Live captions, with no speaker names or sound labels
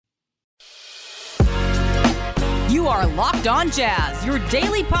You are Locked On Jazz, your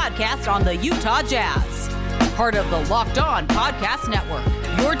daily podcast on the Utah Jazz. Part of the Locked On Podcast Network,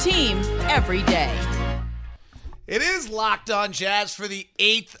 your team every day. It is Locked On Jazz for the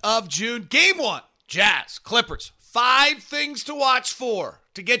 8th of June. Game 1, Jazz, Clippers. 5 things to watch for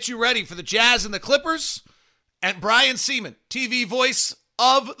to get you ready for the Jazz and the Clippers. And Brian Seiman, TV voice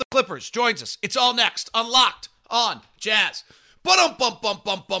of the Clippers, joins us. It's all next on Locked On Jazz.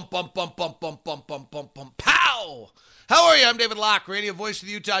 Pow! How are you? I'm David Locke, radio voice of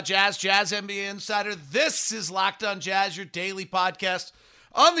the Utah Jazz, Jazz NBA insider. This is Locked On Jazz, your daily podcast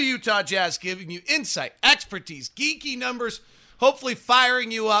on the Utah Jazz, giving you insight, expertise, geeky numbers, hopefully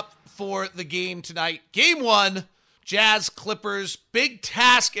firing you up for the game tonight. Game 1, Jazz Clippers. Big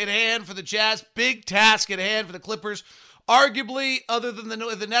task at hand for the Jazz, big task at hand for the Clippers. Arguably, other than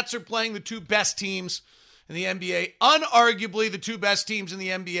the Nets are playing the two best teams in the NBA, unarguably the two best teams in the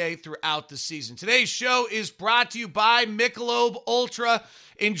NBA throughout the season. Today's show is brought to you by Michelob Ultra.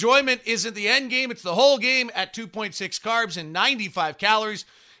 Enjoyment isn't the end game, it's the whole game at 2.6 carbs and 95 calories.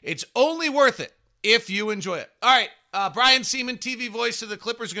 It's only worth it if you enjoy it. All right, Brian Seiman, TV voice of the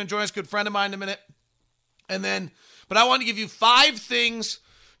Clippers, is going to join us, good friend of mine, in a minute. But I want to give you 5 things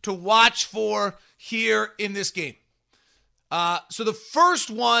to watch for here in this game. So the first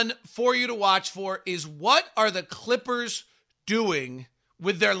one for you to watch for is, what are the Clippers doing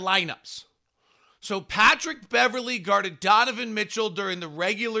with their lineups? So Patrick Beverley guarded Donovan Mitchell during the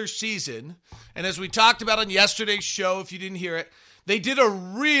regular season. And as we talked about on yesterday's show, if you didn't hear it, they did a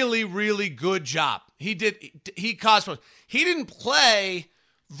really, really good job. He caused problems. He didn't play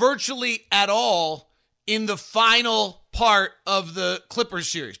virtually at all in the final part of the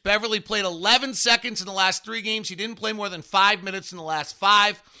Clippers series. Beverley played 11 seconds in the last 3 games. He didn't play more than 5 minutes in the last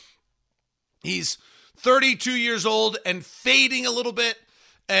 5. He's 32 years old and fading a little bit,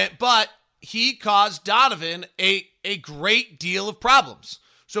 but he caused Donovan a great deal of problems.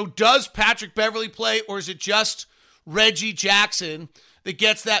 So does Patrick Beverley play, or is it just Reggie Jackson that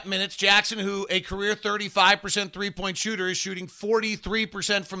gets that minutes? Jackson, who a career 35% three-point shooter, is shooting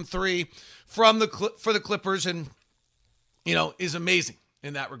 43% from 3 for the Clippers, and is amazing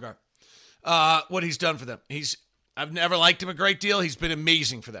in that regard. What he's done for them. I've never liked him a great deal. He's been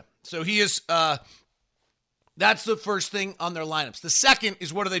amazing for them. So he is. That's the first thing on their lineups. The second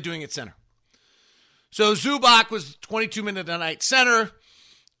is, what are they doing at center? So Zubac was 22-minute-a-night center.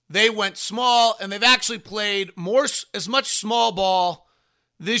 They went small, and they've actually played as much small ball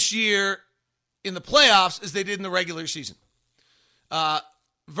this year in the playoffs as they did in the regular season.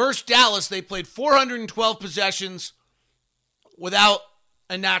 Versus Dallas, they played 412 possessions without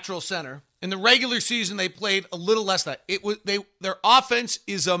a natural center. In the regular season, they played a little less than that. Their offense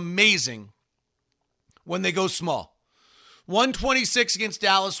is amazing when they go small. 126 against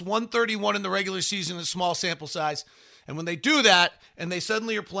Dallas, 131 in the regular season, a small sample size. And when they do that, and they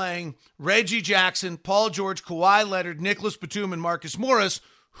suddenly are playing Reggie Jackson, Paul George, Kawhi Leonard, Nicholas Batum, and Marcus Morris,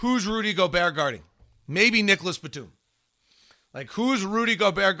 who's Rudy Gobert guarding? Maybe Nicholas Batum. Like, who's Rudy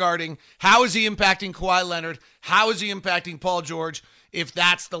Gobert guarding? How is he impacting Kawhi Leonard? How is he impacting Paul George, if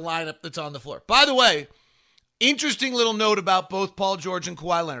that's the lineup that's on the floor? By the way, interesting little note about both Paul George and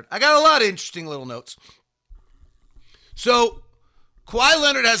Kawhi Leonard. I got a lot of interesting little notes. So, Kawhi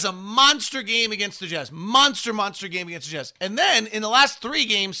Leonard has a monster game against the Jazz. Monster game against the Jazz. And then, in the last 3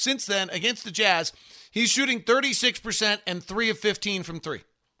 games since then against the Jazz, he's shooting 36% and 3 of 15 from 3.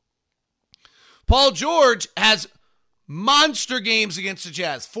 Paul George has monster games against the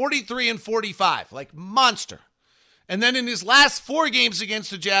Jazz, 43 and 45, like monster. And then in his last 4 games against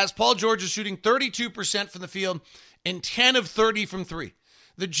the Jazz, Paul George is shooting 32% from the field and 10 of 30 from 3.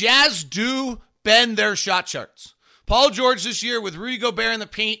 The Jazz do bend their shot charts. Paul George this year, with Rudy Gobert in the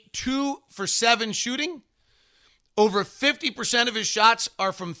paint, 2 for 7 shooting. Over 50% of his shots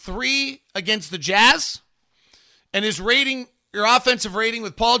are from 3 against the Jazz. And his rating, your offensive rating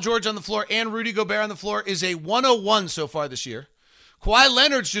with Paul George on the floor and Rudy Gobert on the floor, is a 101 so far this year. Kawhi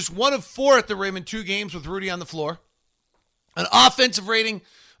Leonard's just 1 of 4 at the rim in 2 games with Rudy on the floor. An offensive rating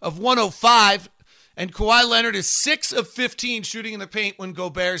of 105, and Kawhi Leonard is 6 of 15 shooting in the paint when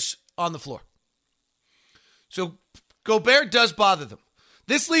Gobert's on the floor. So Gobert does bother them.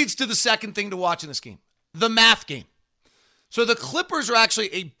 This leads to the second thing to watch in this game, the math game. So the Clippers are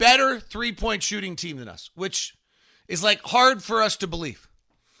actually a better three-point shooting team than us, which is like hard for us to believe.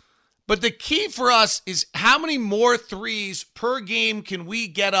 But the key for us is, how many more threes per game can we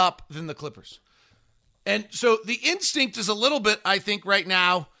get up than the Clippers? And so the instinct is a little bit, I think, right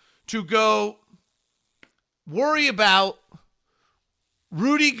now to go worry about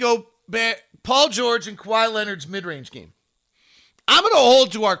Rudy Gobert, Paul George, and Kawhi Leonard's mid-range game. I'm going to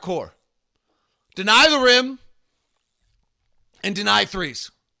hold to our core. Deny the rim, and deny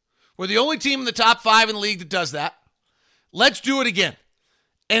threes. We're the only team in the top 5 in the league that does that. Let's do it again.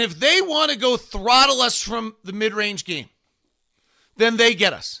 And if they want to go throttle us from the mid-range game, then they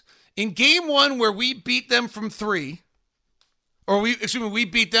get us. In game 1 where we beat them from 3, we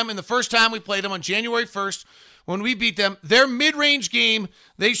beat them in the first time we played them on January 1st, when we beat them, their mid-range game,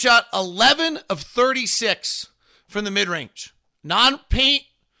 they shot 11 of 36 from the mid-range. Non-paint,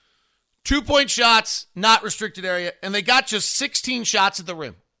 2-point shots, not restricted area, and they got just 16 shots at the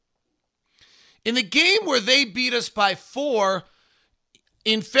rim. In the game where they beat us by 4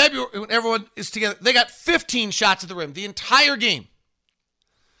 in February, when everyone is together, they got 15 shots at the rim the entire game.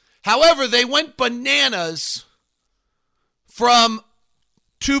 However, they went bananas from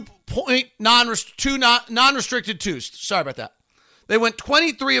 2-point non-restricted twos. Sorry about that. They went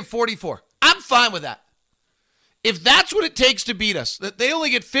 23 of 44. I'm fine with that. If that's what it takes to beat us, that they only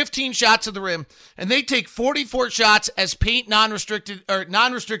get 15 shots at the rim, and they take 44 shots as paint non-restricted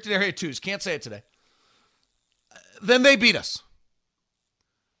area twos, can't say it today, then they beat us.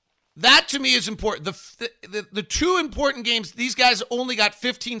 That to me is important. The 2 important games, these guys only got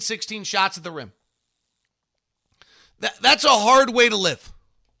 15, 16 shots at the rim. That's a hard way to live.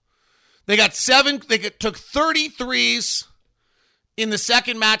 They got 7, took 33s in the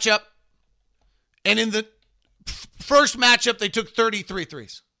second matchup, and in the first matchup, they took 33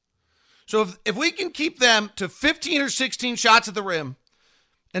 threes. So if we can keep them to 15 or 16 shots at the rim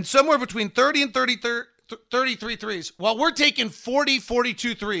and somewhere between 30 and 33 threes, while we're taking 40,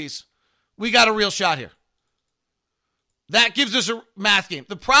 42 threes, we got a real shot here. That gives us a math game.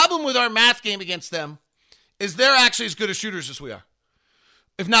 The problem with our math game against them is they're actually as good as shooters as we are,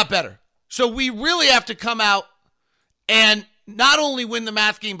 if not better. So we really have to come out and not only win the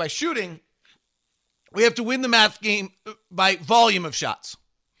math game by shooting, we have to win the math game by volume of shots,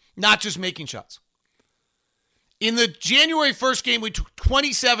 not just making shots. In the January 1st game, we took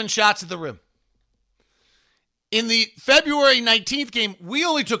 27 shots at the rim. In the February 19th game, we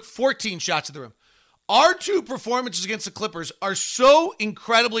only took 14 shots at the rim. Our 2 performances against the Clippers are so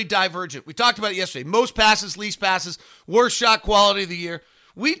incredibly divergent. We talked about it yesterday. Most passes, least passes, worst shot quality of the year.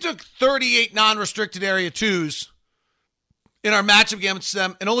 We took 38 non-restricted area twos in our matchup against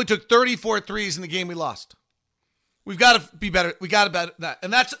them and only took 34 threes in the game we lost. We've got to be better. We got to better that.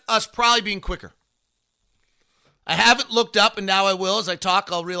 And that's us probably being quicker. I haven't looked up, and now I will. As I talk,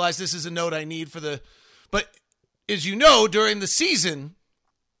 I'll realize this is a note I need but as you know, during the season,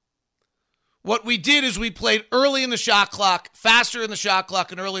 what we did is we played early in the shot clock, faster in the shot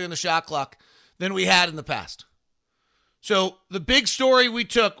clock, and earlier in the shot clock than we had in the past. So the big story we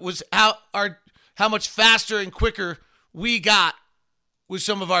took was how much faster and quicker we got with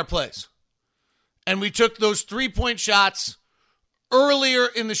some of our plays. And we took those 3-point shots earlier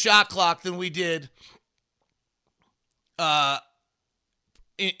in the shot clock than we did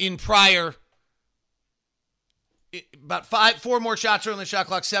in prior. About 4 more shots early in the shot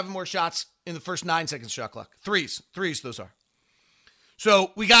clock, 7 more shots in the first 9 seconds of shot clock. Threes, those are.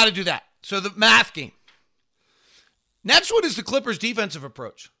 So we got to do that. So the math game. Next one is the Clippers' defensive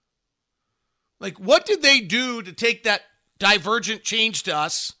approach. Like, what did they do to take that divergent change to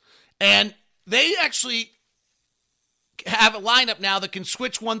us? And they actually have a lineup now that can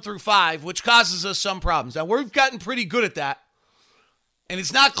switch 1 through 5, which causes us some problems. Now, we've gotten pretty good at that. And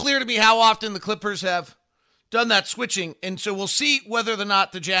it's not clear to me how often the Clippers have done that switching. And so we'll see whether or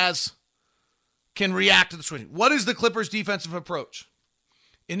not the Jazz can react to the switching. What is the Clippers' defensive approach?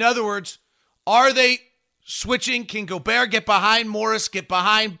 In other words, are they switching? Can Gobert get behind Morris, get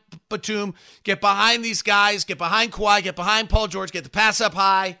behind Batum, get behind these guys, get behind Kawhi, get behind Paul George, get the pass up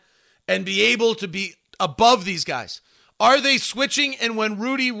high, and be able to be above these guys? Are they switching, and when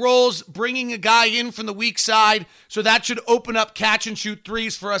Rudy rolls, bringing a guy in from the weak side, so that should open up catch and shoot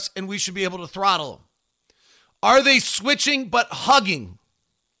threes for us, and we should be able to throttle them? Are they switching but hugging?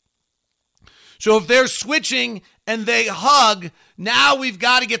 So if they're switching and they hug, now we've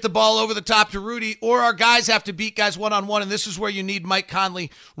got to get the ball over the top to Rudy, or our guys have to beat guys one-on-one, and this is where you need Mike Conley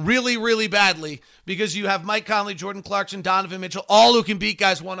really, really badly, because you have Mike Conley, Jordan Clarkson, Donovan Mitchell, all who can beat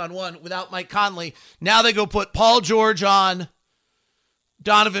guys one-on-one. Without Mike Conley, now they go put Paul George on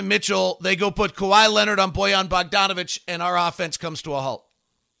Donovan Mitchell, they go put Kawhi Leonard on Bojan Bogdanovic, and our offense comes to a halt.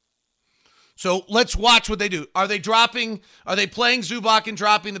 So let's watch what they do. Are they playing Zubac and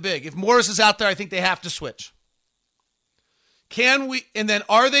dropping the big? If Morris is out there, I think they have to switch. And then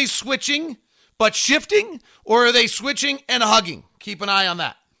are they switching but shifting, or are they switching and hugging? Keep an eye on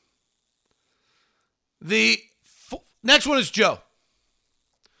that. The next one is Joe.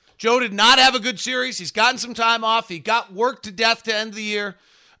 Joe did not have a good series. He's gotten some time off. He got worked to death to end the year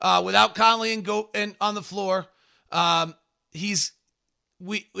without Conley and on the floor.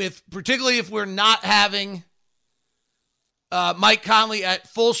 particularly if we're not having Mike Conley at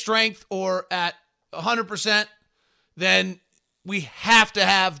full strength or at 100%, then we have to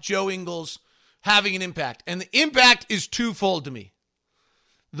have Joe Ingles having an impact. And the impact is twofold to me.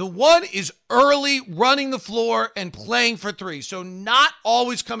 The one is early running the floor and playing for three. So not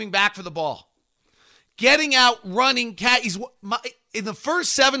always coming back for the ball. Getting out, running. In the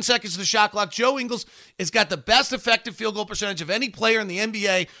first 7 seconds of the shot clock, Joe Ingles has got the best effective field goal percentage of any player in the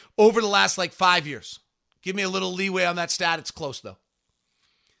NBA over the last 5 years. Give me a little leeway on that stat. It's close, though.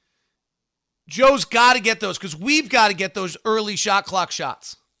 Joe's got to get those because we've got to get those early shot clock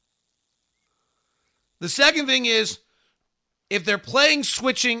shots. The second thing is, if they're playing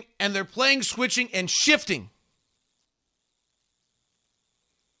switching and shifting,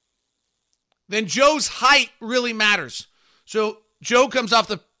 then Joe's height really matters. So Joe comes off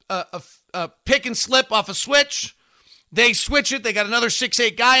the pick and slip off a switch. They switch it. They got another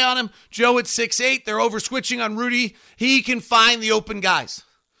 6'8" guy on him. Joe at 6'8". They're over switching on Rudy. He can find the open guys.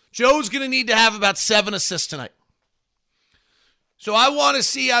 Joe's going to need to have about 7 assists tonight. So I want to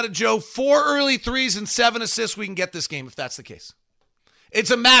see out of Joe 4 early threes and 7 assists. We can get this game if that's the case.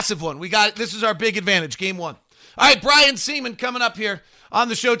 It's a massive one. This is our big advantage, game 1. All right, Brian Seiman coming up here on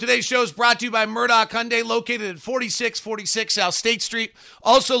the show. Today's show is brought to you by Murdoch Hyundai, located at 4646 South State Street,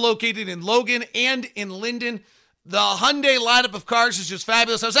 also located in Logan and in Linden. The Hyundai lineup of cars is just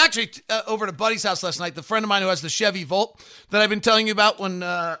fabulous. I was actually over at a buddy's house last night, the friend of mine who has the Chevy Volt that I've been telling you about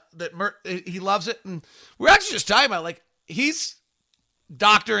he loves it. And we're actually just talking about, he's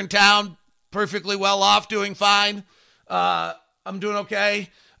doctor in town, perfectly well off, doing fine. I'm doing okay.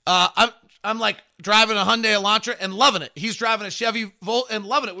 I'm driving a Hyundai Elantra and loving it. He's driving a Chevy Volt and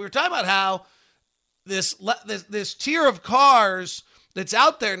loving it. We were talking about how this tier of cars that's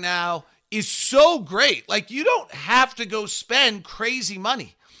out there now is so great. You don't have to go spend crazy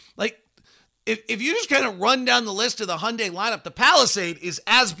money. If you just kind of run down the list of the Hyundai lineup, the Palisade is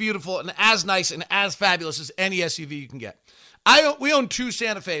as beautiful and as nice and as fabulous as any SUV you can get. We own 2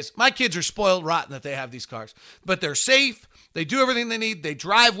 Santa Fe's. My kids are spoiled rotten that they have these cars, but they're safe. They do everything they need. They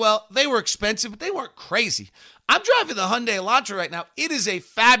drive well. They were expensive, but they weren't crazy. I'm driving the Hyundai Elantra right now. It is a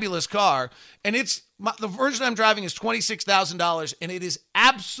fabulous car, and the version I'm driving is $26,000, and it is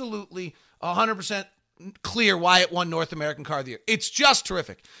absolutely 100% clear why it won North American Car of the Year. It's just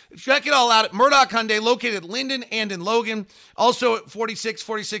terrific. Check it all out at Murdoch Hyundai, located in Linden and in Logan, also at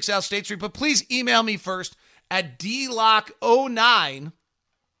 4646 South State Street. But please email me first at dlock09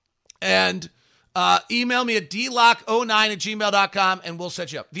 and email me at dlock09@gmail.com and we'll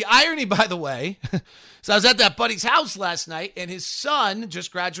set you up. The irony, by the way, so I was at that buddy's house last night and his son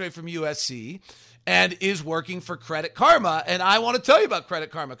just graduated from USC and is working for Credit Karma. And I want to tell you about Credit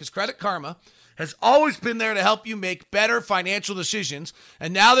Karma because Credit Karma has always been there to help you make better financial decisions,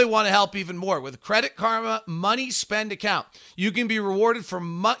 and now they want to help even more. With Credit Karma Money Spend account, you can be rewarded for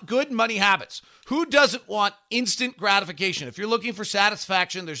good money habits. Who doesn't want instant gratification? If you're looking for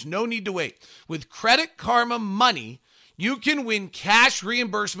satisfaction, there's no need to wait. With Credit Karma Money, you can win cash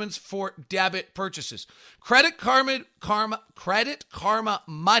reimbursements for debit purchases. Credit Karma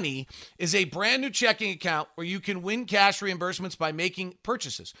Money is a brand new checking account where you can win cash reimbursements by making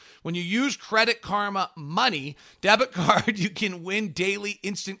purchases. When you use Credit Karma Money debit card, you can win daily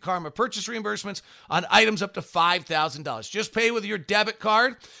instant Karma purchase reimbursements on items up to $5,000. Just pay with your debit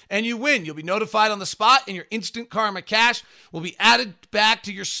card and you win. You'll be notified on the spot and your instant Karma cash will be added back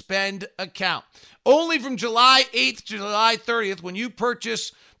to your spend account. Only from July 8th to July 30th, when you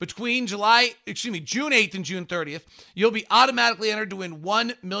purchase between June 8th and June 30th, you'll be automatically entered to win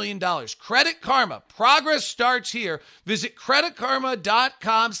 $1 million. Credit Karma. Progress starts here. Visit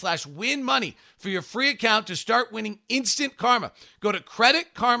creditkarma.com/winmoney for your free account to start winning instant karma. Go to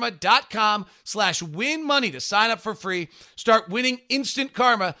creditkarma.com/winmoney to sign up for free. Start winning instant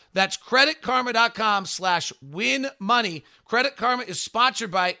karma. That's creditkarma.com/winmoney. Credit Karma is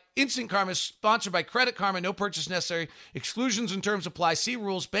sponsored by Instant Karma is sponsored by Credit Karma. No purchase necessary. Exclusions and terms apply. See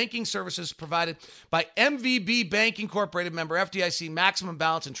rules. Banking services provided by MVB Bank Incorporated. Member FDIC. Maximum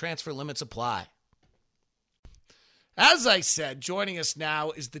balance and transfer limits apply. As I said, joining us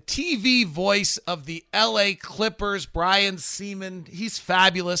now is the TV voice of the LA Clippers, Brian Seiman. He's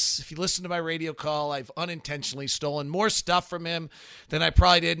fabulous. If you listen to my radio call, I've unintentionally stolen more stuff from him than I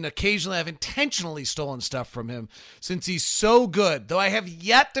probably did, and occasionally I've intentionally stolen stuff from him since he's so good, though I have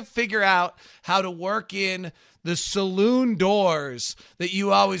yet to figure out how to work in the saloon doors that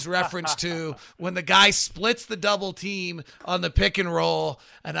you always reference to when the guy splits the double team on the pick and roll.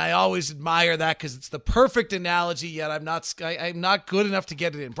 And I always admire that because it's the perfect analogy, yet I'm not good enough to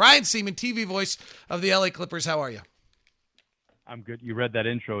get it in. Brian Seiman, TV voice of the LA Clippers. How are you? I'm good. You read that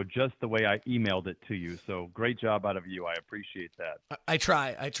intro just the way I emailed it to you. So great job out of you. I appreciate that. I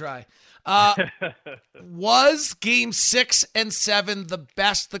try. Was game 6 and 7 the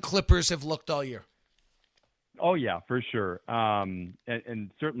best the Clippers have looked all year? Oh, yeah, for sure. And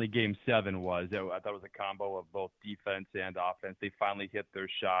certainly game 7 was. I thought it was a combo of both defense and offense. They finally hit their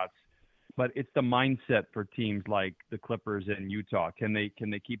shots. But it's the mindset for teams like the Clippers and Utah. Can they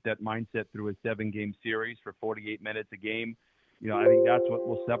keep that mindset through a 7-game series for 48 minutes a game? I think that's what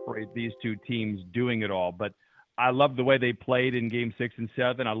will separate these two teams doing it all. But I love the way they played in game 6 and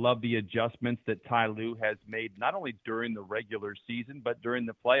 7. I love the adjustments that Ty Lue has made, not only during the regular season, but during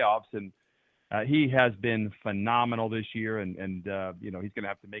the playoffs. And he has been phenomenal this year. And he's going to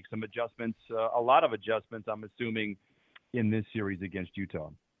have to make some adjustments, a lot of adjustments, I'm assuming, in this series against Utah.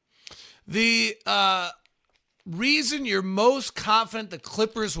 The reason you're most confident the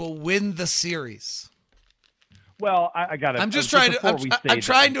Clippers will win the series? Well, I got it. I'm just trying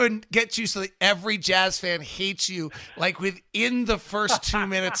to get you so that every Jazz fan hates you, like within the first 2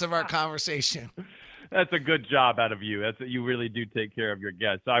 minutes of our conversation. That's a good job out of you. You really do take care of your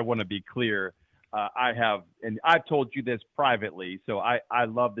guests. I want to be clear. I've told you this privately. So I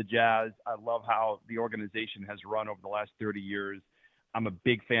love the Jazz. I love how the organization has run over the last 30 years. I'm a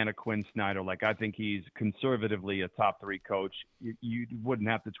big fan of Quinn Snyder. I think he's conservatively a top 3 coach. You wouldn't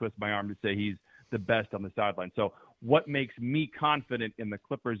have to twist my arm to say he's the best on the sideline. So what makes me confident in the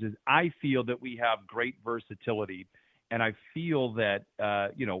Clippers is I feel that we have great versatility, and I feel that,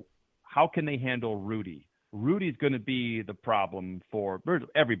 how can they handle Rudy? Rudy's going to be the problem for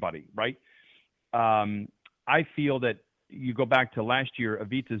everybody, right? I feel that you go back to last year,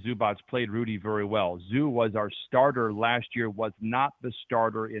 Ivica Zubac played Rudy very well. Zoo was our starter last year, was not the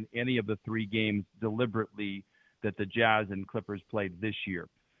starter in any of the 3 games deliberately that the Jazz and Clippers played this year.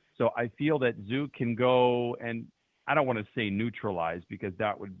 So I feel that Zoo can go, and I don't want to say neutralize because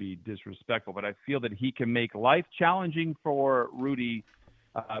that would be disrespectful, but I feel that he can make life challenging for Rudy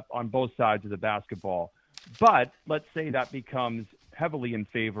on both sides of the basketball. But let's say that becomes heavily in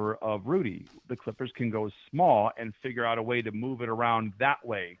favor of Rudy. The Clippers can go small and figure out a way to move it around that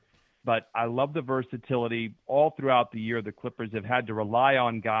way. But I love the versatility. All throughout the year, the Clippers have had to rely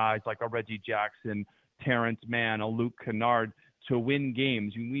on guys like a Reggie Jackson, Terrence Mann, a Luke Kennard to win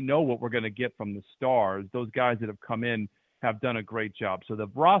games. We know what we're going to get from the stars. Those guys that have come in have done a great job. So the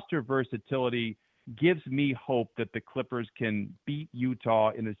roster versatility gives me hope that the Clippers can beat Utah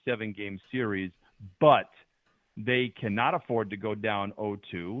in a 7-game series, but they cannot afford to go down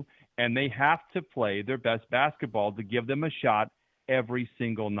 0-2, and they have to play their best basketball to give them a shot every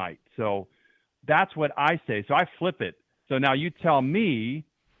single night. So that's what I say. So I flip it. So now you tell me,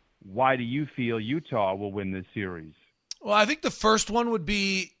 why do you feel Utah will win this series? Well, I think the first one would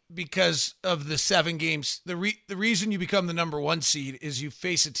be because of the 7 games. The reason you become the number 1 seed is you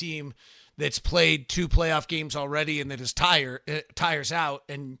face a team that's played 2 playoff games already and that is tires out,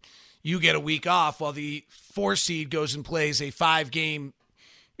 and you get a week off while the 4 seed goes and plays a 7-game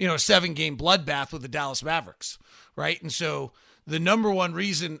bloodbath with the Dallas Mavericks, right? And so the number 1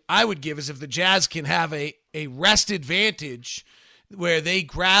 reason I would give is if the Jazz can have a rest advantage where they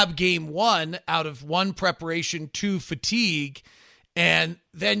grab game 1 out of 1 preparation, 2 fatigue, and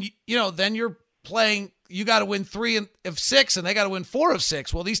then you're playing. You got to win 3 of 6, and they got to win 4 of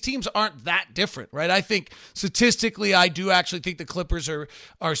 6. Well, these teams aren't that different, right? I think statistically, I do actually think the Clippers are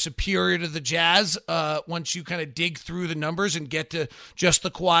superior to the Jazz once you kind of dig through the numbers and get to just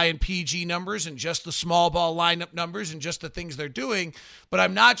the Kawhi and PG numbers and just the small ball lineup numbers and just the things they're doing. But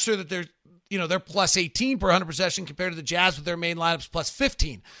I'm not sure that they're plus 18 per 100 possession compared to the Jazz with their main lineups plus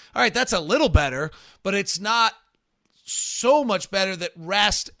 15. All right, that's a little better, but it's not so much better that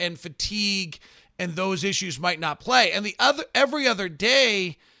rest and fatigue and those issues might not play. And every other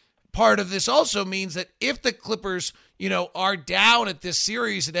day part of this also means that if the Clippers, are down at this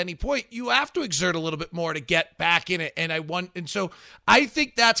series at any point, you have to exert a little bit more to get back in it. And so I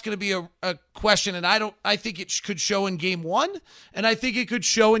think that's going to be a question. And I think it could show in game 1, and I think it could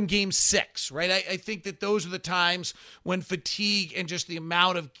show in game 6, right? I think that those are the times when fatigue and just the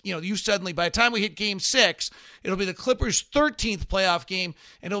amount of, you suddenly, by the time we hit game 6, it'll be the Clippers' 13th playoff game,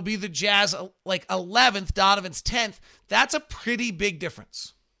 and it'll be the Jazz 11th, Donovan's 10th. That's a pretty big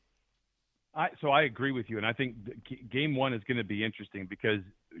difference. So I agree with you, and I think game 1 is going to be interesting because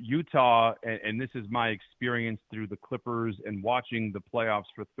Utah, and this is my experience through the Clippers and watching the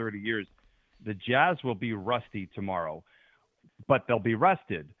playoffs for 30 years, the Jazz will be rusty tomorrow, but they'll be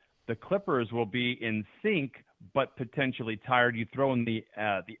rested. The Clippers will be in sync, but potentially tired. You throw in the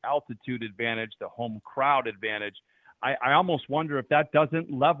altitude advantage, the home crowd advantage. I almost wonder if that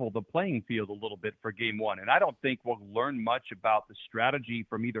doesn't level the playing field a little bit for game one. And I don't think we'll learn much about the strategy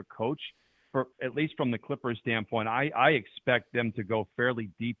from either coach, for at least from the Clippers standpoint. I expect them to go fairly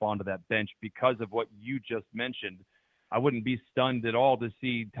deep onto that bench because of what you just mentioned. I wouldn't be stunned at all to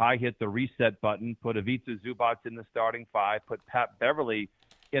see Ty hit the reset button, put Ivica Zubac in the starting five, put Pat Beverly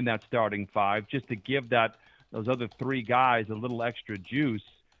in that starting five, just to give those other three guys a little extra juice.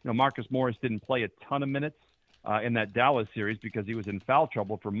 Marcus Morris didn't play a ton of minutes in that Dallas series because he was in foul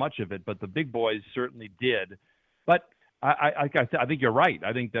trouble for much of it, but the big boys certainly did. But like I said, I think you're right.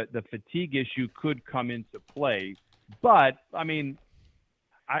 I think that the fatigue issue could come into play, but I mean,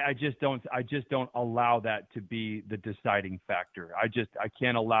 I just don't allow that to be the deciding factor. I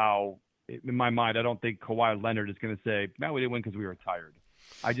can't allow, in my mind, I don't think Kawhi Leonard is going to say, man, we didn't win because we were tired.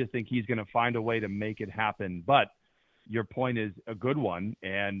 I just think he's going to find a way to make it happen. But your point is a good one,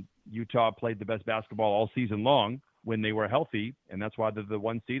 and Utah played the best basketball all season long when they were healthy, and that's why they're the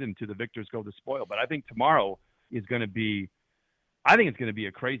one seed, and to the victors go the spoil. But I think tomorrow is going to be – I think it's going to be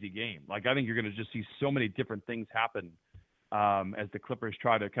a crazy game. Like, I think you're going to just see so many different things happen as the Clippers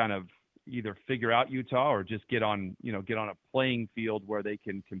try to kind of either figure out Utah or just get on a playing field where they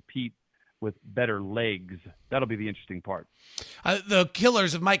can compete with better legs. That'll be the interesting part. The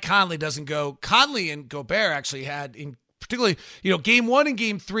killers, if Mike Conley doesn't go, Conley and Gobert actually had, in particularly, game 1 and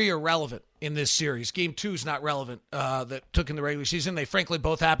game 3 are relevant in this series. Game 2 is not relevant, that took in the regular season. They frankly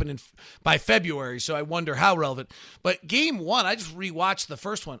both happened by February, so I wonder how relevant. But game 1, I just rewatched the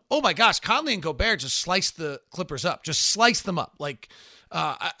first one. Oh my gosh, Conley and Gobert just sliced the Clippers up, just sliced them up. Like,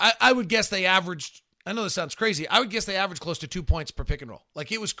 I would guess they averaged, I know this sounds crazy, I would guess they averaged close to 2 points per pick and roll.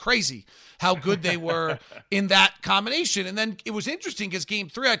 Like, it was crazy how good they were in that combination. And then it was interesting because game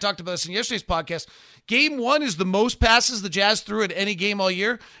 3, I talked about this in yesterday's podcast, game 1 is the most passes the Jazz threw at any game all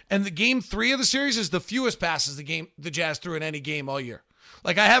year, and the game 3 of the series is the fewest passes the Jazz threw in any game all year.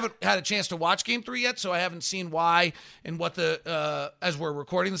 Like, I haven't had a chance to watch game 3 yet, so I haven't seen why and what as we're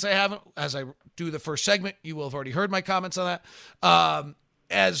recording this, I haven't. As I do the first segment, you will have already heard my comments on that.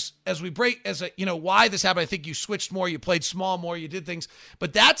 As we break, why this happened, I think you switched more, you played small more, you did things,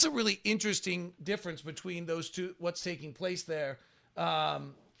 but that's a really interesting difference between those two. What's taking place there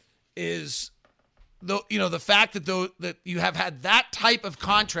is the fact that you have had that type of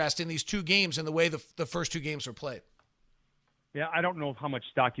contrast in these two games and the way the first two games were played. Yeah, I don't know how much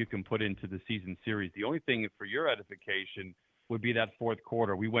stock you can put into the season series. The only thing for your edification would be that fourth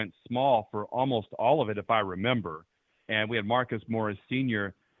quarter. We went small for almost all of it, if I remember. And we had Marcus Morris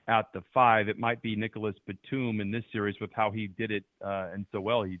Sr. at the 5. It might be Nicholas Batum in this series with how he did it and so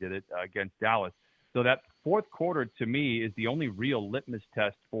well he did it against Dallas. So that fourth quarter, to me, is the only real litmus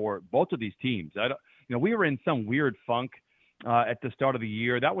test for both of these teams. We were in some weird funk at the start of the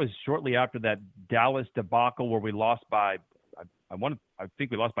year. That was shortly after that Dallas debacle where we lost by, I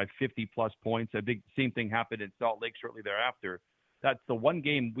think we lost by 50-plus points. I think the same thing happened in Salt Lake shortly thereafter. That's the one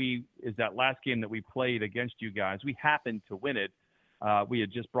game is that last game that we played against you guys. We happened to win it. We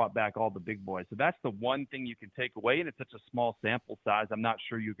had just brought back all the big boys. So that's the one thing you can take away, and it's such a small sample size. I'm not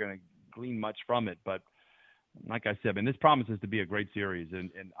sure you're going to glean much from it. But like I said, this promises to be a great series, and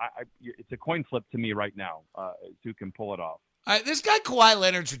it's a coin flip to me right now who can pull it off. All right, this guy Kawhi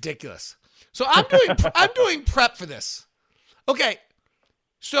Leonard's ridiculous. So I'm doing prep for this. Okay,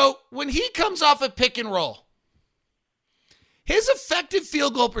 so when he comes off a pick and roll, his effective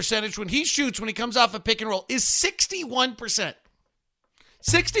field goal percentage when he shoots, when he comes off a pick and roll, is 61%.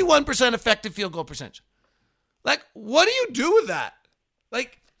 61% effective field goal percentage. Like, what do you do with that?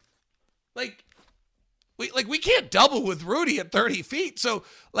 We can't double with Rudy at 30 feet. So,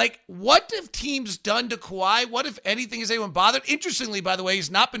 what have teams done to Kawhi? What, if anything, has anyone bothered? Interestingly, by the way,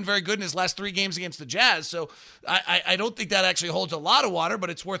 he's not been very good in his last 3 games against the Jazz. So, I don't think that actually holds a lot of water, but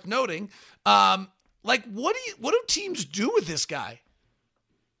it's worth noting. What do teams do with this guy?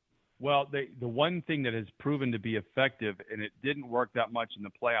 Well, the one thing that has proven to be effective, and it didn't work that much in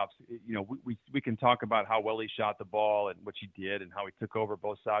the playoffs, we can talk about how well he shot the ball and what he did and how he took over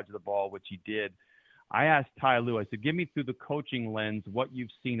both sides of the ball, which he did. I asked Ty Lue, I said, give me through the coaching lens what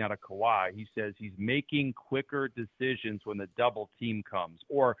you've seen out of Kawhi. He says he's making quicker decisions when the double team comes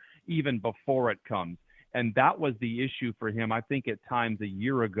or even before it comes. And that was the issue for him, I think, at times a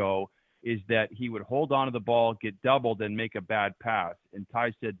year ago, is that he would hold on to the ball, get doubled, and make a bad pass. And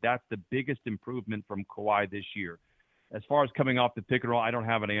Ty said that's the biggest improvement from Kawhi this year. As far as coming off the pick and roll, I don't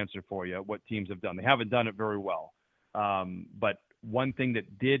have an answer for you, what teams have done. They haven't done it very well. But one thing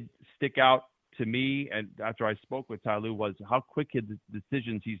that did stick out to me, and after I spoke with Ty Lue, was how quick his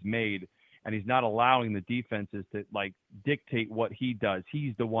decisions he's made, and he's not allowing the defenses to, dictate what he does.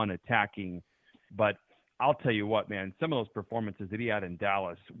 He's the one attacking. But I'll tell you what, man, some of those performances that he had in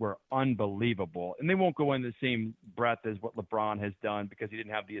Dallas were unbelievable. And they won't go in the same breath as what LeBron has done because he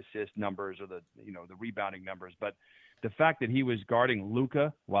didn't have the assist numbers or the rebounding numbers. But the fact that he was guarding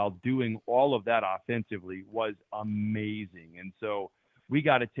Luka while doing all of that offensively was amazing. And so we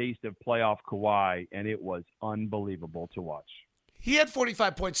got a taste of playoff Kawhi, and it was unbelievable to watch. He had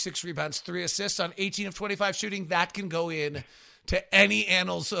 45.6 rebounds, 3 assists on 18 of 25 shooting. That can go in to any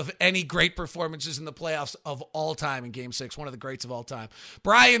annals of any great performances in the playoffs of all time in Game 6, one of the greats of all time.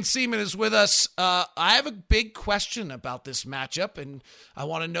 Brian Seiman is with us. I have a big question about this matchup, and I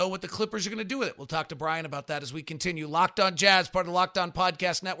want to know what the Clippers are going to do with it. We'll talk to Brian about that as we continue. Locked On Jazz, part of the Locked On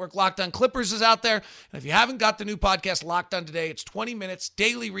Podcast Network. Locked On Clippers is out there. And if you haven't got the new podcast, Locked On Today, it's 20 minutes,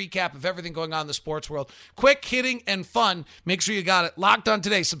 daily recap of everything going on in the sports world. Quick, hitting, and fun. Make sure you got it. Locked On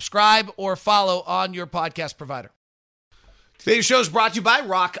Today. Subscribe or follow on your podcast provider. Today's show is brought to you by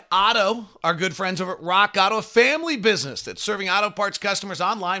Rock Auto, our good friends over at Rock Auto, a family business that's serving auto parts customers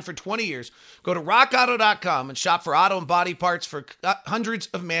online for 20 years. Go to rockauto.com and shop for auto and body parts for hundreds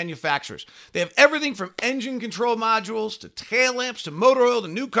of manufacturers. They have everything from engine control modules to tail lamps to motor oil to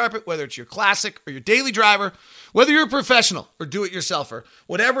new carpet, whether it's your classic or your daily driver, whether you're a professional or do-it-yourselfer,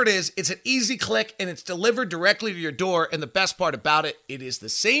 whatever it is, it's an easy click and it's delivered directly to your door. And the best part about it, it is the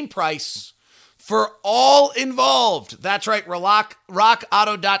same price for all involved. That's right.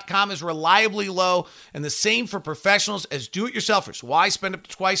 RockAuto.com is reliably low and the same for professionals as do-it-yourselfers. Why spend up to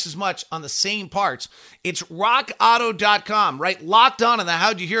twice as much on the same parts? It's RockAuto.com, right? Locked On in the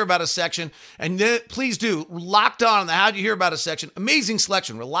How'd You Hear About Us section. And please do, Locked On in the How'd You Hear About Us section. Amazing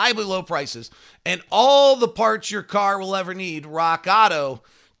selection, reliably low prices, and all the parts your car will ever need.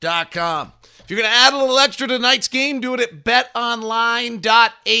 RockAuto.com. If you're going to add a little extra to tonight's game, do it at betonline.ag.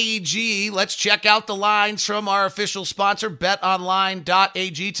 Let's check out the lines from our official sponsor,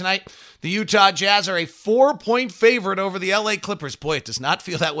 betonline.ag. Tonight, the Utah Jazz are a 4-point favorite over the LA Clippers. Boy, it does not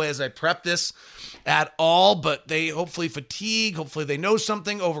feel that way as I prep this at all, but they hopefully fatigue. Hopefully they know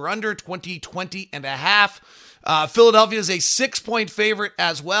something. Over under 20 and a half. Philadelphia is a 6-point favorite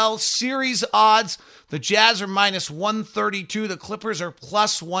as well. Series odds, the Jazz are minus 132. The Clippers are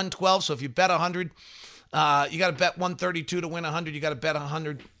plus 112. So if you bet 100, you got to bet 132 to win 100. You got to bet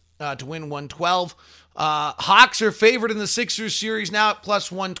 100 to win 112. Hawks are favored in the Sixers series now at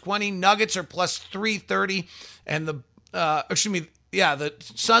plus 120. Nuggets are plus 330. And the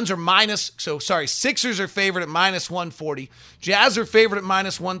Suns are Sixers are favored at minus 140. Jazz are favored at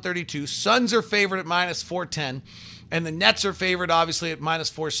minus 132. Suns are favored at minus 410. And the Nets are favored, obviously, at minus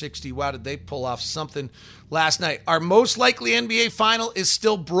 460. Wow, did they pull off something last night? Our most likely NBA final is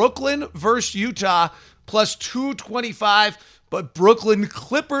still Brooklyn versus Utah, plus 225. But Brooklyn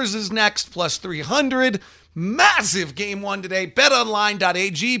Clippers is next, plus 300. Massive game one today.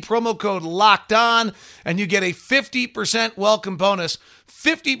 BetOnline.ag, promo code Locked On, and you get a 50% welcome bonus.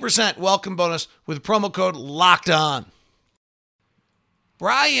 50% welcome bonus with promo code Locked On.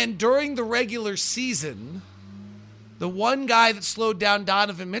 Brian, during the regular season, the one guy that slowed down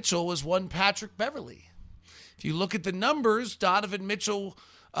Donovan Mitchell was one Patrick Beverley. If you look at the numbers, Donovan Mitchell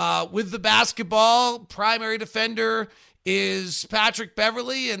with the basketball, primary defender is Patrick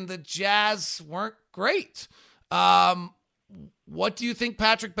Beverley, and the Jazz weren't great. What do you think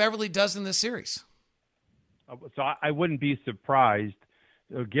Patrick Beverley does in this series? So I wouldn't be surprised,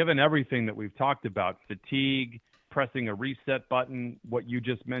 given everything that we've talked about, fatigue, pressing a reset button, what you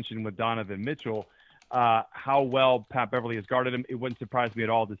just mentioned with Donovan Mitchell, how well Pat Beverley has guarded him. It wouldn't surprise me at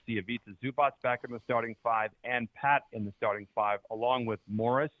all to see Ivica Zubac back in the starting five and Pat in the starting five, along with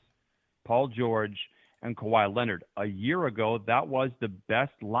Morris, Paul George, and Kawhi Leonard. A year ago, that was the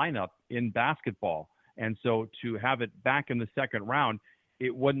best lineup in basketball. And so to have it back in the second round,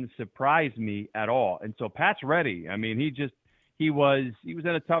 it wouldn't surprise me at all. And so Pat's ready. I mean, he was in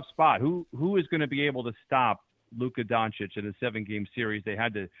a tough spot. Who is going to be able to stop Luka Doncic in a 7-game series? They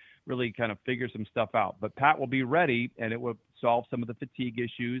had to really kind of figure some stuff out. But Pat will be ready, and it will solve some of the fatigue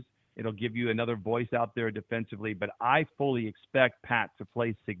issues. It'll give you another voice out there defensively. But I fully expect Pat to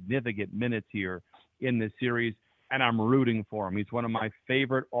play significant minutes here in this series, and I'm rooting for him. He's one of my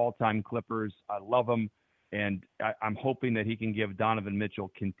favorite all-time Clippers. I love him, and I'm hoping that he can give Donovan Mitchell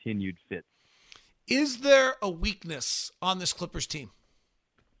continued fits. Is there a weakness on this Clippers team?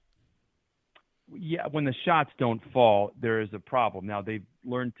 Yeah, when the shots don't fall, there is a problem. Now, they've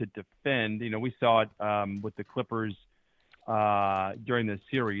learned to defend. You know, we saw it with the Clippers during this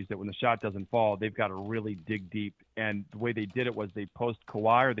series, that when the shot doesn't fall, they've got to really dig deep. And the way they did it was they post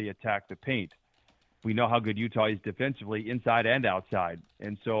Kawhi or they attack the paint. We know how good Utah is defensively, inside and outside.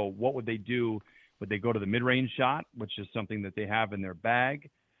 And so what would they do? Would they go to the mid-range shot, which is something that they have in their bag?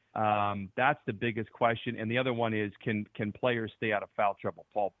 That's the biggest question. And the other one is, can players stay out of foul trouble?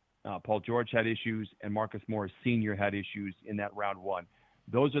 Paul George had issues, and Marcus Morris Sr. had issues in that round one.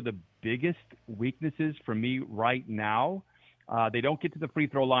 Those are the biggest weaknesses for me right now. They don't get to the free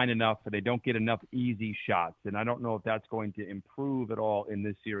throw line enough, and they don't get enough easy shots. And I don't know if that's going to improve at all in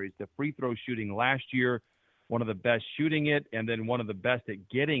this series. The free throw shooting last year, one of the best shooting it, and then one of the best at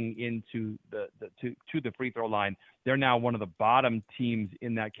getting into to the free throw line. They're now one of the bottom teams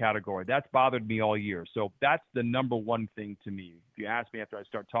in that category. That's bothered me all year. So that's the number one thing to me. If you ask me after I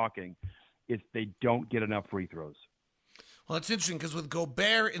start talking, is they don't get enough free throws. Well, it's interesting because with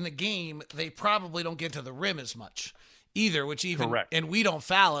Gobert in the game, they probably don't get to the rim as much either, which even Correct. And we don't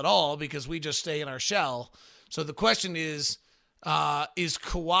foul at all because we just stay in our shell. So the question is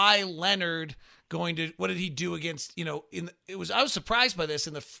Kawhi Leonard going to, what did he do against, I was surprised by this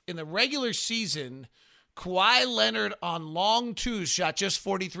in the regular season. Kawhi Leonard on long twos shot just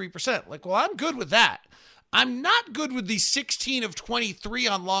 43%. Like, well, I'm good with that. I'm not good with the 16 of 23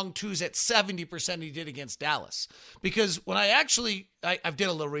 on long twos at 70% he did against Dallas. Because when I've did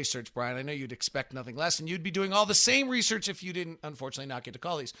a little research, Brian. I know you'd expect nothing less, and you'd be doing all the same research if you didn't, unfortunately, not get to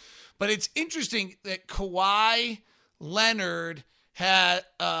call these. But it's interesting that Kawhi Leonard had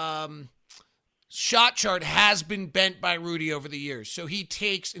shot chart has been bent by Rudy over the years. So he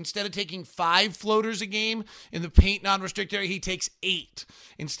takes, instead of taking 5 floaters a game in the paint non-restricted area, he takes 8.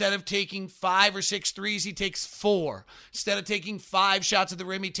 Instead of taking 5 or 6 threes, he takes 4. Instead of taking 5 shots at the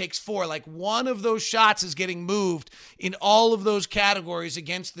rim, he takes 4. Like, one of those shots is getting moved in all of those categories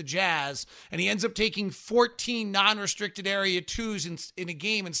against the Jazz, and he ends up taking 14 non-restricted area twos in a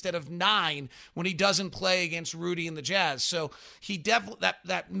game instead of 9 when he doesn't play against Rudy and the Jazz. So he definitely,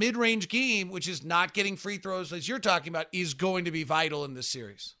 that mid-range game, which is not getting free throws, as you're talking about, is going to be vital in this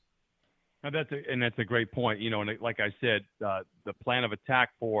series. That's a great point. And like I said, the plan of attack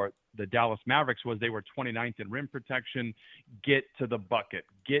for the Dallas Mavericks was they were 29th in rim protection, get to the bucket,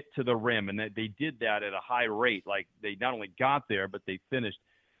 get to the rim, and they did that at a high rate. Like, they not only got there, but they finished.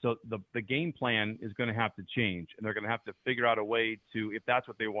 So the game plan is going to have to change, and they're going to have to figure out a way to, if that's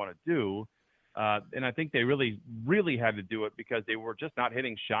what they want to do. And I think they really, really had to do it because they were just not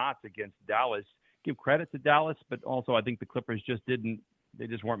hitting shots against Dallas. Give credit to Dallas, but also I think the Clippers they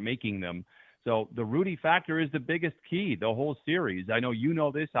just weren't making them. So the Rudy factor is the biggest key, the whole series. I know you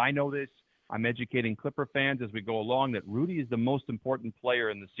know this. I know this. I'm educating Clipper fans as we go along that Rudy is the most important player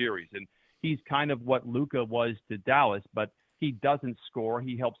in the series. And he's kind of what Luka was to Dallas, but he doesn't score.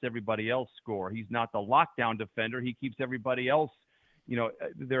 He helps everybody else score. He's not the lockdown defender. He keeps everybody else,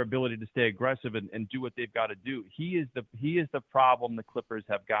 their ability to stay aggressive and do what they've got to do. He is the problem the Clippers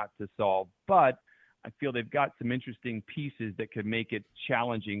have got to solve. But I feel they've got some interesting pieces that could make it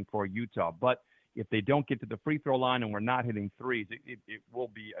challenging for Utah. But if they don't get to the free throw line and we're not hitting threes, it will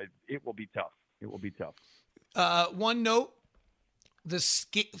be tough. It will be tough. One note: the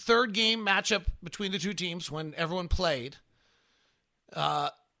third game matchup between the two teams when everyone played,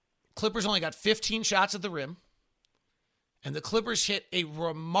 Clippers only got 15 shots at the rim, and the Clippers hit a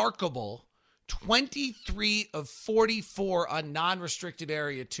remarkable 23 of 44 on non-restricted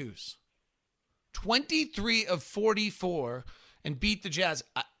area twos. 23 of 44 and beat the Jazz.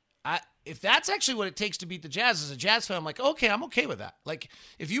 If that's actually what it takes to beat the Jazz as a Jazz fan, I'm like, okay, I'm okay with that. Like,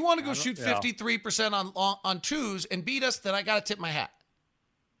 if you want to go shoot 53% on twos and beat us, then I got to tip my hat.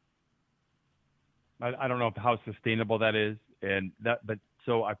 I don't know how sustainable that is.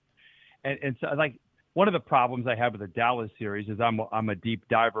 So like, one of the problems I have with the Dallas series is I'm a deep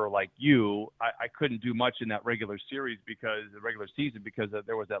diver like you. I couldn't do much in that regular season because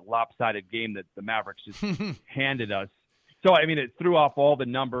there was that lopsided game that the Mavericks just handed us. So, I mean, it threw off all the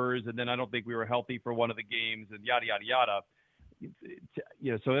numbers, and then I don't think we were healthy for one of the games, and yada, yada,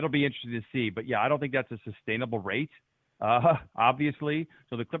 yada. So it'll be interesting to see. But, yeah, I don't think that's a sustainable rate, obviously.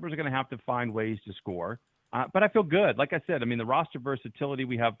 So the Clippers are going to have to find ways to score. But I feel good. Like I said, I mean, the roster versatility,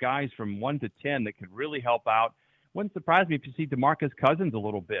 we have guys from 1 to 10 that could really help out. Wouldn't surprise me if you see DeMarcus Cousins a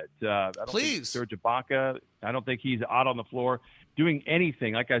little bit. Please. Serge Ibaka, I don't think he's out on the floor doing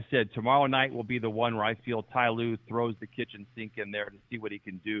anything. Like I said, tomorrow night will be the one where I feel Ty Lue throws the kitchen sink in there to see what he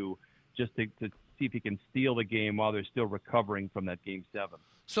can do, just to see if he can steal the game while they're still recovering from that Game 7.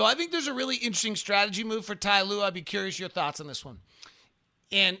 So I think there's a really interesting strategy move for Ty Lue. I'd be curious your thoughts on this one.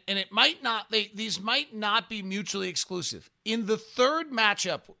 And it might not, these might not be mutually exclusive. In the third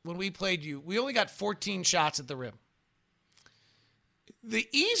matchup, when we played you, we only got 14 shots at the rim. The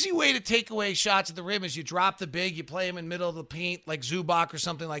easy way to take away shots at the rim is you drop the big, you play him in the middle of the paint like Zubac or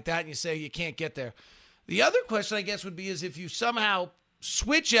something like that, and you say you can't get there. The other question, I guess, would be is if you somehow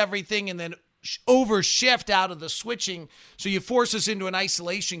switch everything and then overshift out of the switching, so you force us into an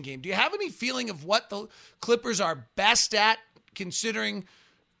isolation game. Do you have any feeling of what the Clippers are best at, considering,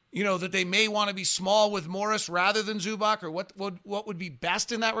 that they may want to be small with Morris rather than Zubac, or what would be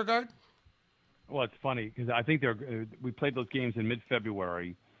best in that regard? Well, it's funny because I think we played those games in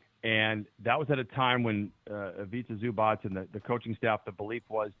mid-February, and that was at a time when Ivica Zubac and the coaching staff, the belief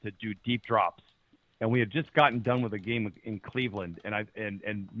was to do deep drops. And we had just gotten done with a game in Cleveland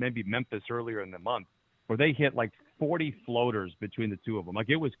and maybe Memphis earlier in the month, where they hit like 40 floaters between the two of them. Like,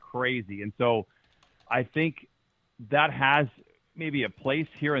 it was crazy. And so I think that has maybe a place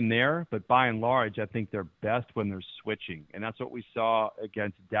here and there, but by and large, I think they're best when they're switching. And that's what we saw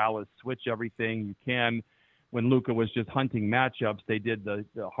against Dallas. Switch everything you can. When Luka was just hunting matchups, they did the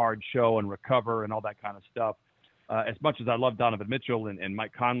hard show and recover and all that kind of stuff. As much as I love Donovan Mitchell and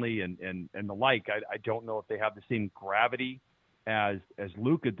Mike Conley and the like, I don't know if they have the same gravity as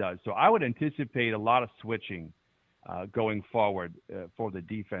Luka does. So I would anticipate a lot of switching going forward for the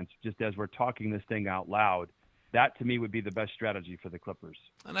defense, just as we're talking this thing out loud. That, to me, would be the best strategy for the Clippers.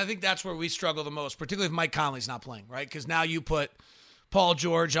 And I think that's where we struggle the most, particularly if Mike Conley's not playing, right? Because now you put Paul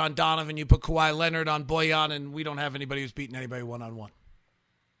George on Donovan, you put Kawhi Leonard on Bojan, and we don't have anybody who's beaten anybody one-on-one.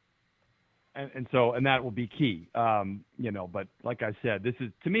 And that will be key, But like I said, this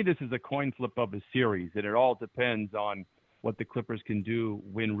is a coin flip of a series, and it all depends on what the Clippers can do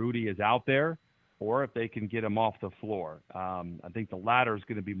when Rudy is out there, or if they can get him off the floor. I think the latter is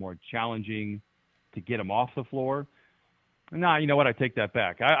going to be more challenging to get him off the floor. Nah, you know what? I take that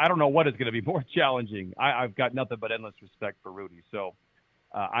back. I don't know what is going to be more challenging. I've got nothing but endless respect for Rudy. So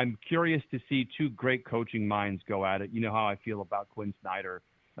I'm curious to see two great coaching minds go at it. You know how I feel about Quinn Snyder.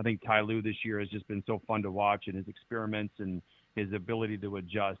 I think Ty Lue this year has just been so fun to watch, and his experiments and his ability to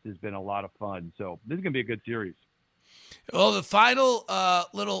adjust has been a lot of fun. So this is going to be a good series. Well, the final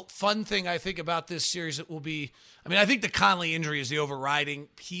little fun thing I think about this series, it will be, I think the Conley injury is the overriding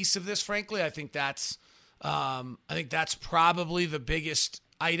piece of this, frankly. I think that's probably the biggest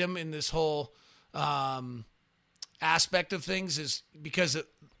item in this whole aspect of things, is because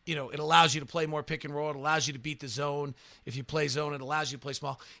it allows you to play more pick and roll. It allows you to beat the zone. If you play zone, it allows you to play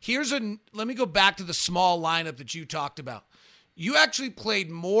small. Let me go back to the small lineup that you talked about. You actually played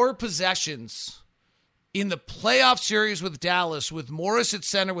more possessions in the playoff series with Dallas with Morris at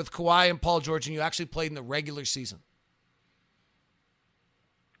center with Kawhi and Paul George than you actually played in the regular season.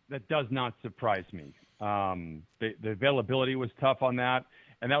 That does not surprise me. The availability was tough on that,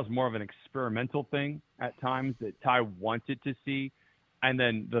 and that was more of an experimental thing at times that Ty wanted to see. And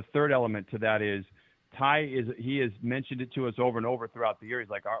then the third element to that is he has mentioned it to us over and over throughout the year. He's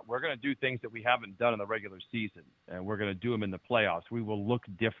like, we're going to do things that we haven't done in the regular season, and we're going to do them in the playoffs. We will look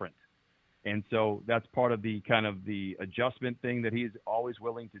different. And so that's part of the kind of the adjustment thing that he's always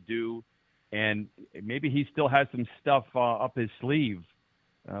willing to do. And maybe he still has some stuff up his sleeve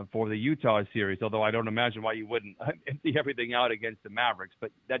for the Utah series, although I don't imagine why you wouldn't empty everything out against the Mavericks.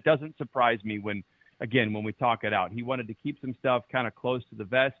 But that doesn't surprise me when we talk it out. He wanted to keep some stuff kind of close to the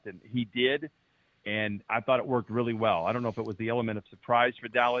vest, and he did. And I thought it worked really well. I don't know if it was the element of surprise for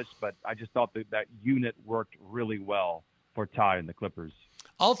Dallas, but I just thought that unit worked really well for Ty and the Clippers.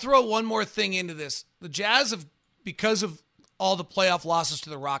 I'll throw one more thing into this. The Jazz because of all the playoff losses to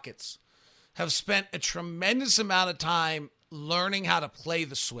the Rockets, have spent a tremendous amount of time learning how to play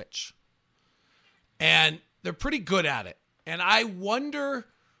the switch. And they're pretty good at it. And I wonder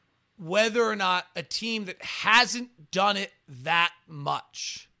whether or not a team that hasn't done it that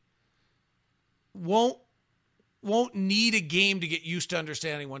much won't need a game to get used to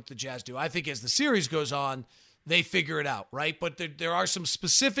understanding what the Jazz do. I think as the series goes on, they figure it out, right? But there are some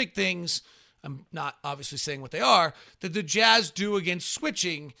specific things, I'm not obviously saying what they are, that the Jazz do against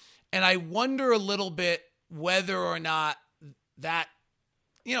switching. And I wonder a little bit whether or not that,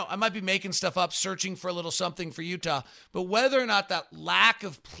 I might be making stuff up, searching for a little something for Utah, but whether or not that lack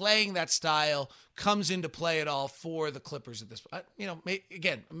of playing that style comes into play at all for the Clippers at this point.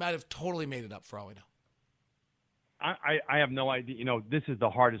 Again, I might have totally made it up for all we know. I have no idea. This is the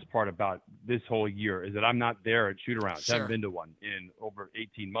hardest part about this whole year is that I'm not there at shoot-arounds. Sure. I haven't been to one in over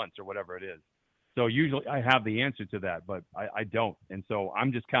 18 months or whatever it is. So usually I have the answer to that, but I don't. And so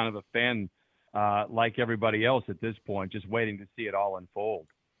I'm just kind of a fan like everybody else at this point, just waiting to see it all unfold.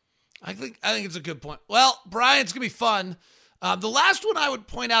 I think it's a good point. Well, Brian, it's going to be fun. The last one I would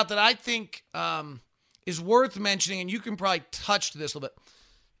point out that I think is worth mentioning, and you can probably touch this a little bit.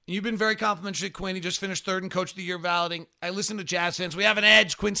 You've been very complimentary to Quinn. He just finished third in Coach of the Year balloting. I listen to Jazz fans. We have an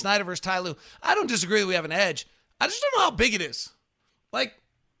edge. Quinn Snyder versus Ty Lue. I don't disagree that we have an edge. I just don't know how big it is. Like,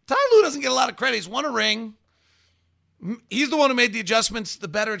 Ty Lue doesn't get a lot of credit. He's won a ring. He's the one who made the adjustments, the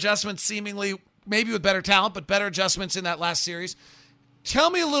better adjustments, seemingly, maybe with better talent, but better adjustments in that last series.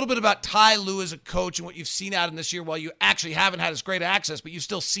 Tell me a little bit about Ty Lue as a coach and what you've seen out of him this year. While you actually haven't had as great access, but you've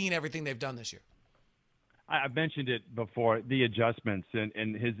still seen everything they've done this year. I've mentioned it before, the adjustments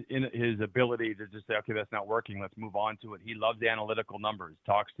and his ability to just say, okay, that's not working, let's move on to it. He loves analytical numbers,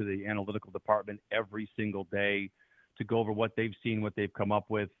 talks to the analytical department every single day to go over what they've seen, what they've come up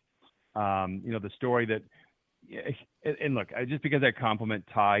with. The story that and look, just because I compliment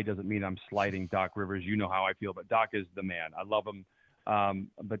Ty doesn't mean I'm slighting Doc Rivers. You know how I feel, but Doc is the man. I love him.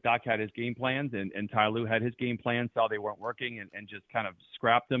 But Doc had his game plans, and Ty Lue had his game plans, saw they weren't working, and just kind of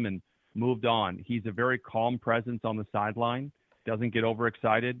scrapped them and moved on. He's a very calm presence on the sideline, doesn't get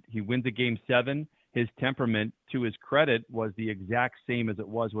overexcited. He wins a game 7. His temperament, to his credit, was the exact same as it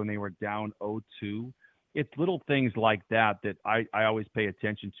was when they were down 0-2. It's little things like that I always pay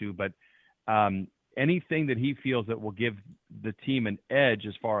attention to, but anything that he feels that will give the team an edge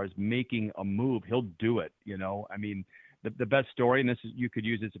as far as making a move, he'll do it. I mean, the best story, and you could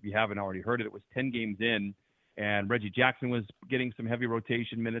use this if you haven't already heard it, it was 10 games in, and Reggie Jackson was getting some heavy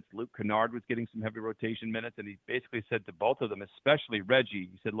rotation minutes. Luke Kennard was getting some heavy rotation minutes, and he basically said to both of them, especially Reggie,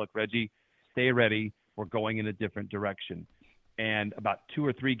 he said, look, Reggie, stay ready. We're going in a different direction. And about 2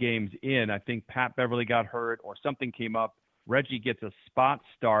 or 3 games in, I think Pat Beverly got hurt or something came up. Reggie gets a spot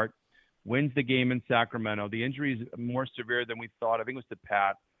start, wins the game in Sacramento. The injury is more severe than we thought. I think it was to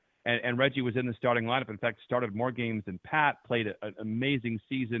Pat. And Reggie was in the starting lineup. In fact, started more games than Pat, played an amazing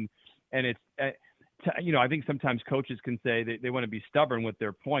season. And it's, I think sometimes coaches can say they want to be stubborn with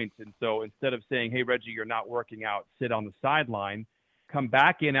their points. And so instead of saying, hey, Reggie, you're not working out, sit on the sideline, come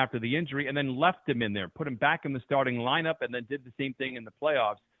back in after the injury, and then left him in there, put him back in the starting lineup, and then did the same thing in the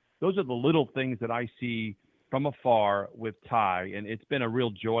playoffs. Those are the little things that I see from afar with Ty, and it's been a real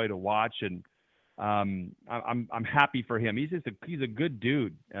joy to watch. And I'm happy for him. He's a good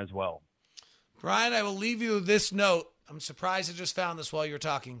dude as well. Brian, I will leave you with this note. I'm surprised I just found this while you were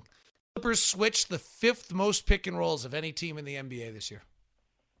talking. Clippers switched the 5th most pick and rolls of any team in the NBA this year.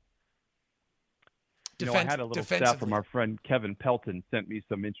 I had a little stat from our friend Kevin Pelton, sent me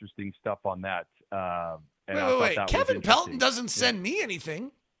some interesting stuff on that. Wait. Kevin Pelton doesn't send me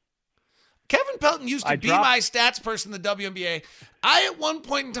anything. Kevin Pelton used to be my stats person in the WNBA. I, at one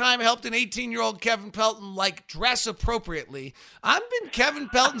point in time, helped an 18-year-old Kevin Pelton, dress appropriately. I've been Kevin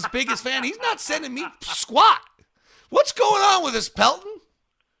Pelton's biggest fan. He's not sending me squat. What's going on with this, Pelton?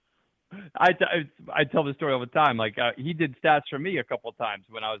 I tell the story all the time. He did stats for me a couple of times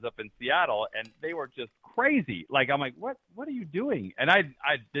when I was up in Seattle, and they were just crazy. I'm like, what are you doing? And I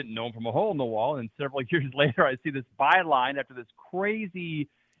didn't know him from a hole in the wall. And several years later, I see this byline after this crazy,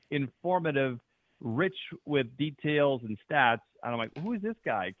 informative, rich with details and stats. And I'm like, who is this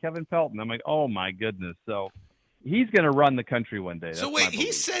guy? Kevin Pelton. I'm like, oh my goodness. So he's going to run the country one day. So wait,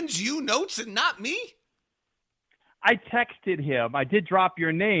 he sends you notes and not me? I texted him. I did drop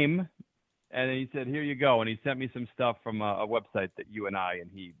your name, and he said, here you go. And he sent me some stuff from a website that you and I and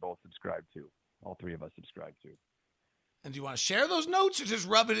he both subscribe to. All 3 of us subscribe to. And do you want to share those notes or just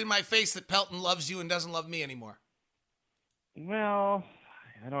rub it in my face that Pelton loves you and doesn't love me anymore? Well,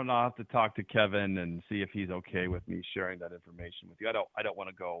 I don't know. I'll have to talk to Kevin and see if he's okay with me sharing that information with you. I don't want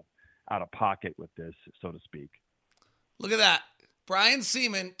to go out of pocket with this, so to speak. Look at that. Brian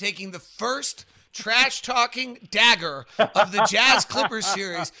Seiman taking the first trash-talking dagger of the Jazz Clippers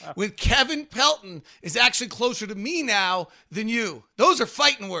series with Kevin Pelton is actually closer to me now than you. Those are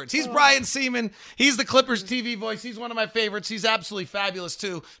fighting words. He's Brian Seiman. He's the Clippers TV voice. He's one of my favorites. He's absolutely fabulous,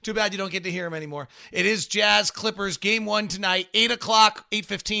 too. Too bad you don't get to hear him anymore. It is Jazz Clippers Game 1 tonight, 8 o'clock,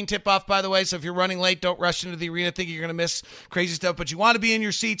 8:15 tip-off, by the way. So if you're running late, don't rush into the arena thinking you're going to miss crazy stuff. But you want to be in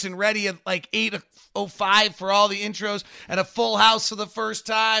your seats and ready at 8:05 for all the intros and a full house for the first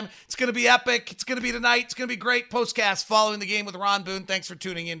time. It's going to be epic. It's going to be tonight. It's going to be great. Postcast following the game with Ron Boone. Thanks for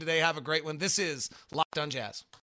tuning in today. Have a great one. This is Locked on Jazz.